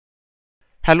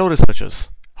Hello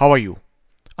researchers, how are you?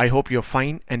 I hope you're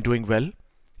fine and doing well.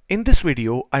 In this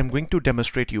video, I'm going to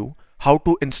demonstrate you how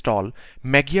to install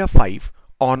Mageia 5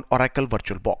 on Oracle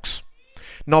VirtualBox.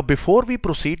 Now before we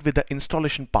proceed with the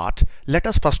installation part, let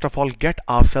us first of all get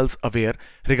ourselves aware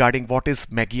regarding what is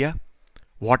Mageia,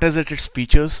 what is its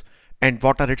features, and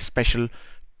what are its special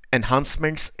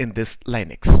enhancements in this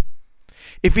Linux.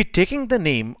 If we're taking the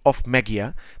name of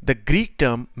Mageia, the Greek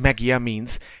term Mageia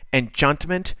means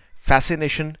enchantment,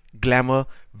 fascination, glamour,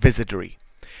 wizardry.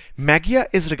 Mageia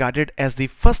is regarded as the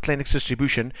first Linux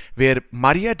distribution where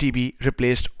MariaDB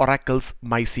replaced Oracle's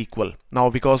MySQL.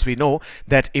 Now because we know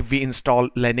that if we install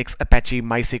Linux, Apache,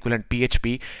 MySQL and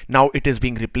PHP, now it is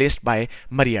being replaced by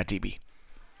MariaDB.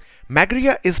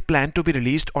 Mageia is planned to be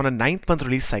released on a 9th-month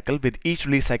release cycle, with each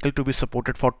release cycle to be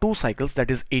supported for 2 cycles, that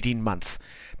is 18 months.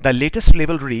 The latest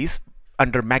label release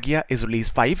under Mageia is release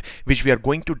 5, which we are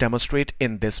going to demonstrate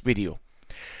in this video.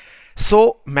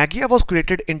 So Mageia was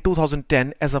created in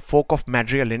 2010 as a fork of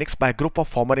Mageia Linux by a group of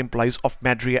former employees of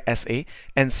Mageia SA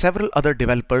and several other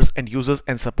developers and users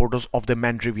and supporters of the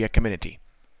Mageia community.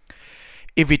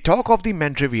 If we talk of the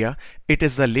Mageia, it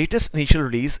is the latest initial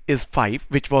release is 5,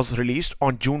 which was released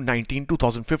on June 19,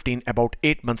 2015, about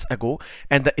 8 months ago,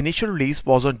 and the initial release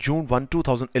was on June 1,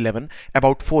 2011,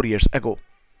 about 4 years ago.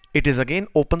 It is again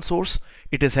open source.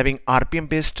 It is having RPM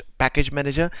based package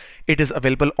manager. It is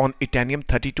available on Itanium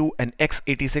 32 and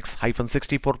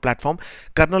x86-64 platform.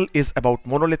 Kernel is about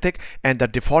monolithic and the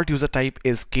default user type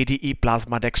is KDE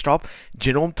Plasma desktop,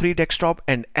 Genome 3 desktop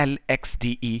and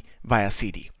LXDE via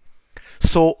CD.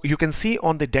 So you can see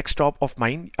on the desktop of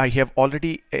mine, I have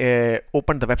already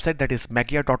opened the website, that is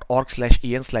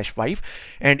mageia.org/en/5.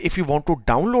 And if you want to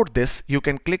download this, you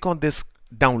can click on this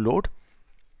download.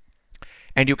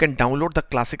 And you can download the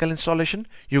classical installation.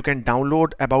 You can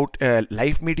download about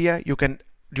live media. You can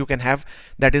have,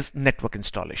 that is, network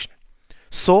installation.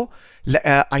 So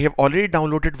I have already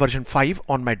downloaded version 5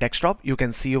 on my desktop. You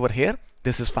can see over here,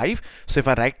 this is 5. So if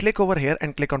I right click over here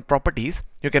and click on properties,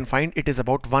 you can find it is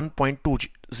about 1.20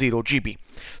 GB.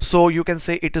 So you can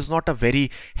say it is not a very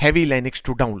heavy Linux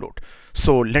to download.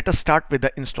 So let us start with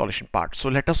the installation part. So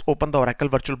let us open the Oracle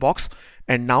VirtualBox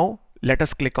and now let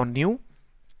us click on new.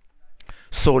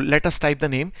 So let us type the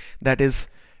name, that is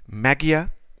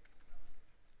Mageia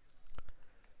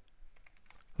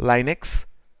Linux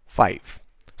 5.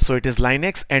 So it is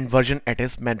Linux and version it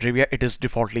is Mageia, it is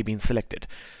defaultly been selected.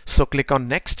 So click on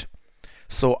next.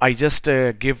 So I just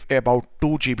give about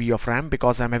 2 GB of RAM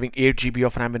because I'm having 8 GB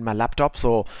of RAM in my laptop.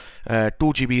 So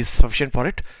 2 GB is sufficient for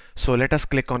it. So let us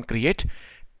click on create.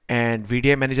 And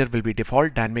VDI manager will be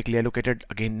default, dynamically allocated,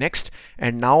 again next.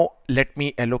 And now let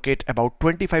me allocate about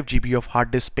 25 GB of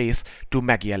hard disk space to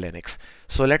Mageia Linux.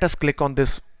 So let us click on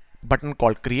this button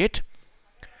called create.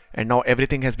 And now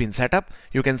everything has been set up.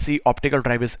 You can see optical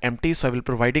drive is empty. So I will be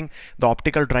providing the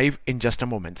optical drive in just a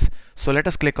moment. So let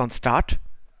us click on start.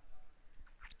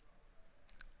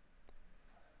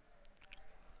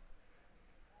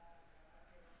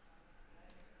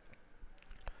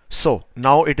 So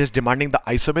now it is demanding the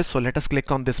ISO-base. So let us click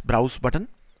on this browse button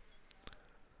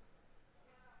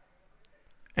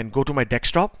and go to my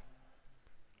desktop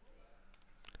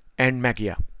and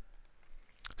Mageia.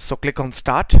 So click on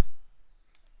start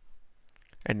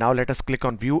and now let us click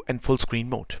on view and full screen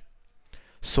mode.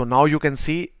 So now you can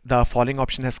see the following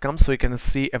option has come. So you can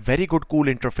see a very good cool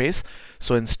interface.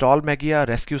 So install Mageia,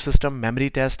 rescue system, memory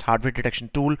test, hardware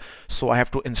detection tool. So I have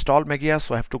to install Mageia.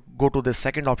 So I have to go to the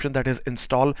second option, that is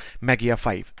install Mageia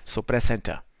 5. So press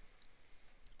enter.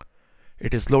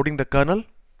 It is loading the kernel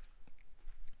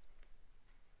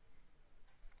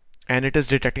and it is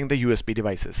detecting the USB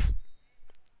devices.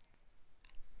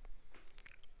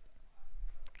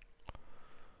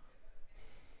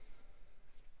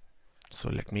 So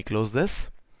let me close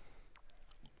this.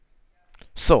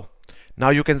 So now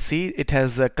you can see it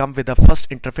has come with the first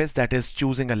interface, that is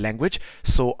choosing a language.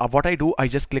 So what I do, I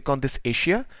just click on this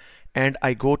Asia and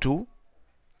I go to,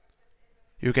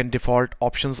 you can default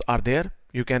options are there.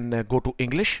 You can go to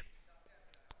English,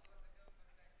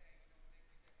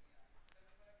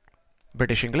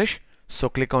 British English. So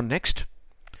click on next.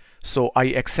 So I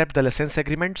accept the license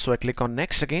agreement. So I click on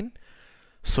next again.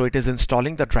 So it is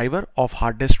installing the driver of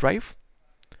hard disk drive.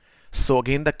 So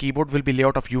again the keyboard will be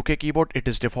layout of UK keyboard. It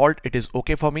is default. It is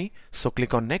okay for me. So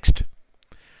click on next.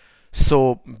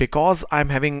 So because I'm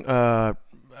having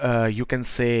you can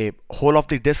say whole of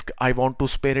the disk, I want to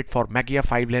spare it for Mageia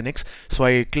 5 Linux. So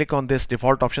I click on this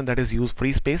default option, that is use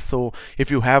free space. So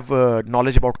if you have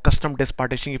knowledge about custom disk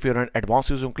partitioning, if you're an advanced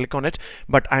user, you click on it.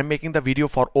 But I'm making the video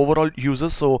for overall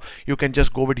users, so you can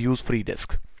just go with use free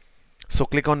disk. So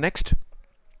click on next.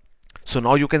 So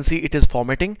now you can see it is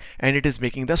formatting and it is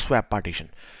making the swap partition.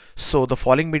 So the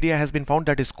following media has been found,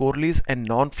 that is core release and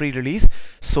non-free release.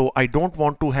 So I don't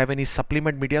want to have any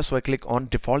supplement media, so I click on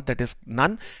default, that is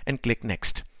none, and click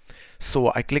next.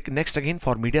 So I click next again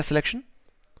for media selection.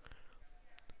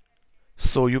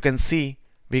 So you can see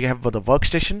we have the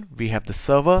workstation, we have the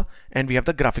server, and we have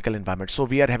the graphical environment. So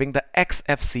we are having the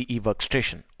XFCE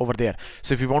workstation over there.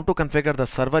 So if you want to configure the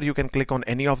server, you can click on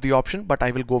any of the option, but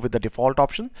I will go with the default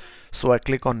option. So I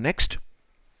click on next.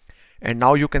 And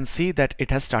now you can see that it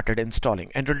has started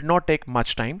installing, and it will not take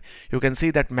much time. You can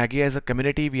see that Mageia is a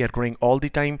community. We are growing all the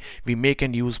time. We make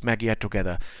and use Mageia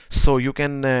together. So you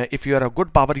can, if you are a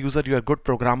good power user, you are a good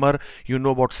programmer, you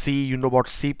know about C, you know about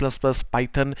C++,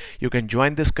 Python, you can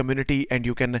join this community and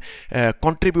you can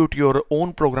contribute your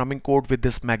own programming code with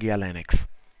this Mageia Linux.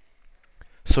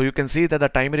 So you can see that the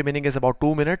time remaining is about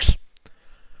 2 minutes.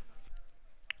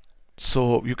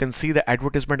 So you can see the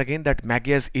advertisement again, that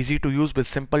Mageia is easy to use with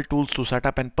simple tools to set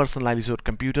up and personalize your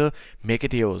computer. Make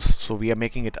it yours. So we are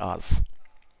making it ours.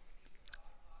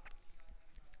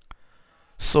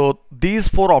 So these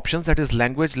 4 options, that is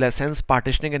language, license,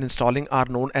 partitioning and installing, are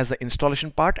known as the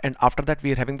installation part. And after that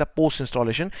we are having the post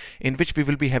installation, in which we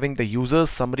will be having the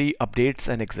users, summary, updates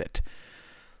and exit.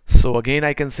 So again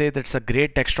I can say that's a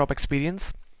great desktop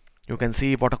experience. You can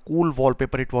see what a cool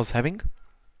wallpaper it was having.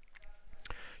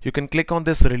 You can click on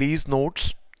this release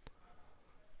notes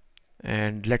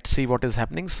and let's see what is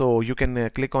happening. So you can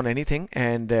click on anything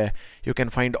and you can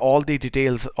find all the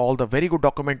details. All the very good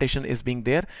documentation is being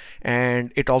there,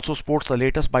 and it also supports the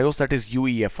latest BIOS, that is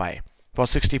UEFI, for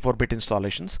 64-bit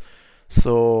installations.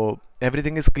 So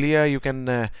everything is clear. You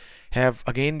can have,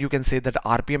 again you can say that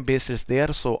RPM based is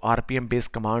there, so RPM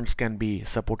based commands can be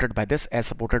supported by this, as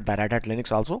supported by Red Hat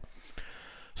Linux also.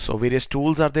 So various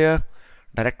tools are there.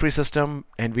 Directory system,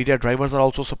 NVIDIA drivers are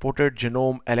also supported,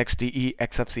 Genome, LXDE,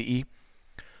 XFCE.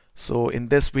 So in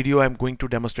this video I'm going to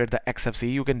demonstrate the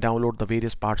XFCE. You can download the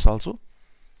various parts also.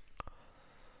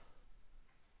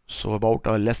 So about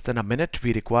less than a minute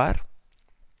we require.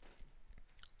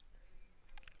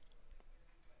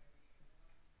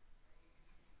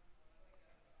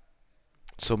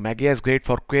 So Mageia is great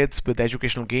for kids with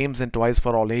educational games and toys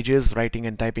for all ages, writing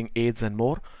and typing aids and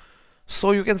more.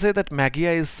 So you can say that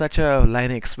Mageia is such a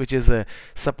Linux which is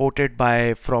supported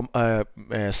by from a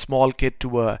small kid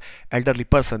to a elderly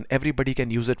person. Everybody can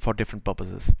use it for different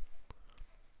purposes.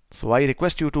 So I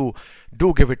request you to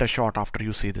do give it a shot after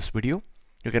you see this video.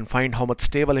 You can find how much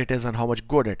stable it is and how much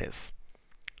good it is.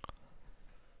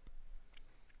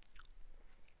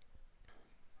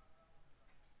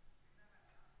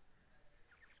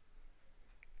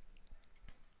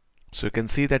 So you can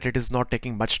see that it is not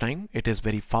taking much time. It is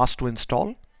very fast to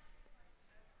install.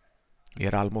 We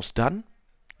are almost done.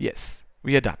 Yes,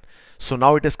 we are done. So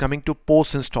now it is coming to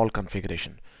post install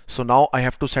configuration. So now I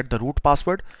have to set the root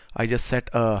password. I just set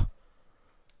a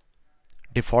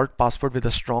default password with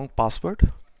a strong password.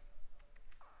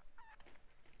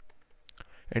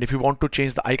 And if you want to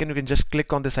change the icon, you can just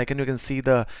click on this icon. You can see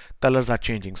the colors are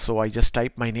changing. So I just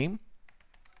type my name.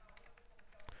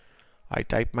 I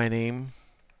type my name.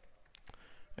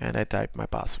 And I type my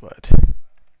password.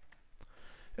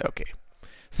 Okay,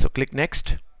 so click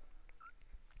next.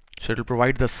 So it will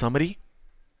provide the summary.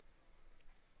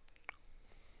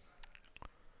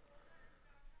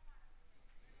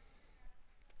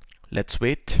 Let's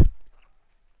wait.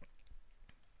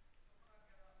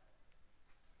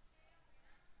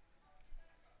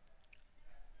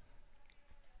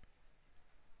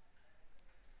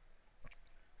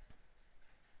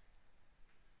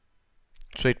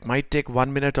 So it might take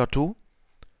 1 minute or 2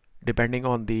 depending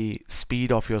on the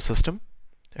speed of your system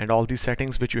and all these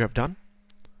settings which you have done.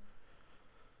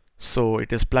 So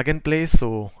it is plug and play,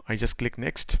 so I just click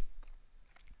next.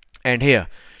 And here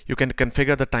you can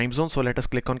configure the time zone. So let us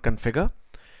click on configure.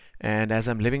 And as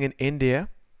I'm living in India,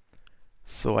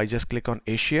 so I just click on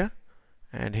Asia,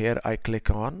 and here I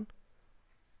click on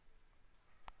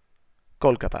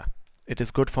Kolkata. It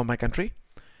is good for my country.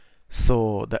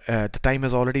 So the time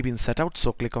has already been set out,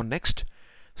 so click on next.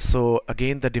 So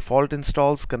again the default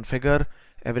installs, configure,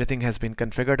 everything has been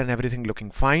configured and everything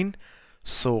looking fine.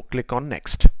 So click on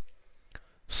next.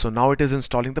 So now it is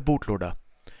installing the bootloader.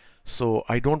 So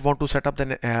I don't want to set up the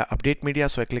update media,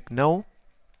 so I click no,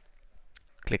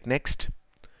 click next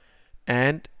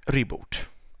and reboot.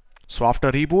 So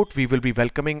after reboot we will be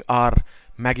welcoming our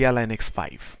Mageia Linux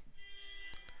 5.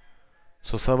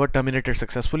 So server terminated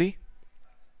successfully.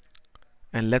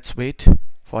 And let's wait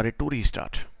for it to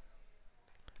restart.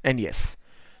 And yes,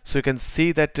 so you can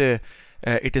see that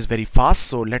it is very fast.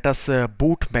 So let us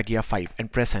boot Mageia 5 and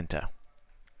press enter.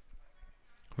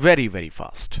 Very, very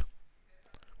fast.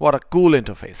 What a cool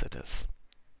interface it is.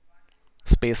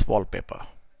 Space wallpaper.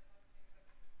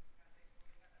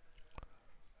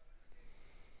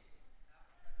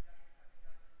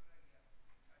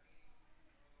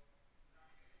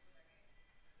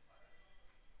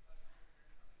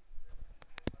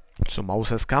 So mouse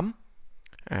has come,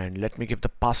 and let me give the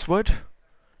password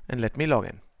and let me log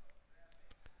in.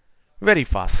 Very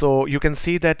fast. So you can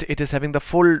see that it is having the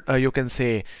full you can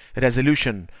say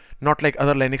resolution, not like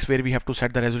other Linux where we have to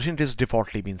set the resolution. It is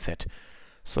defaultly been set.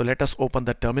 So let us open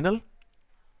the terminal,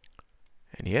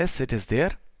 and yes, it is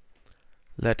there.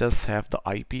 Let us have the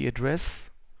IP address.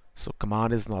 So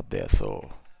command is not there,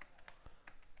 so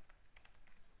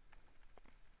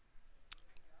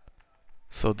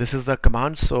this is the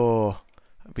command. So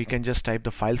we can just type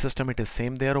the file system. It is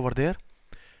same there over there.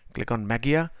 Click on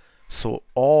Mageia. So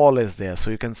all is there.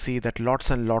 So you can see that lots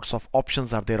and lots of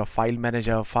options are there of file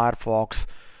manager, Firefox,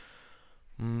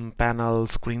 panel,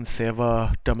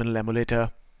 screensaver, terminal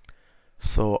emulator.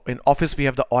 So in Office we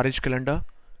have the orange calendar.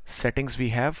 Settings we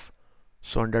have.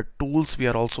 So under tools we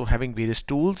are also having various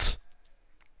tools.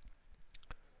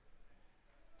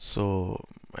 So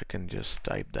I can just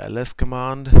type the ls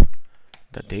command,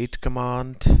 the date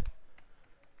command.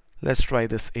 Let's try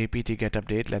this apt get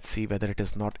update. Let's see whether it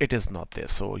is not there.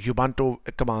 So Ubuntu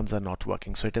commands are not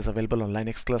working. So it is available on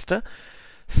Linux cluster.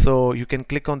 So you can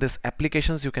click on this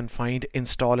applications. You can find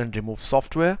install and remove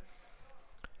software.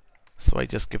 So I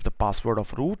just give the password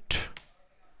of root.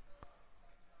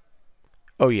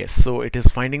 Oh yes, so it is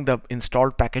finding the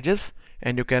installed packages,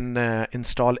 and you can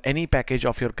install any package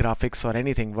of your graphics or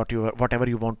anything whatever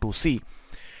you want to see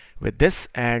with this.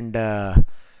 And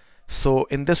so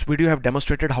in this video I have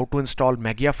demonstrated how to install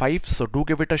Mageia 5. So do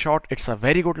give it a shot. It's a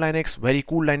very good Linux, very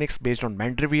cool Linux based on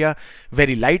Mandriva,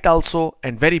 very light also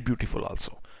and very beautiful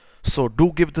also. So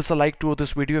do give this a like to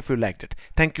this video if you liked it.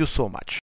 Thank you so much.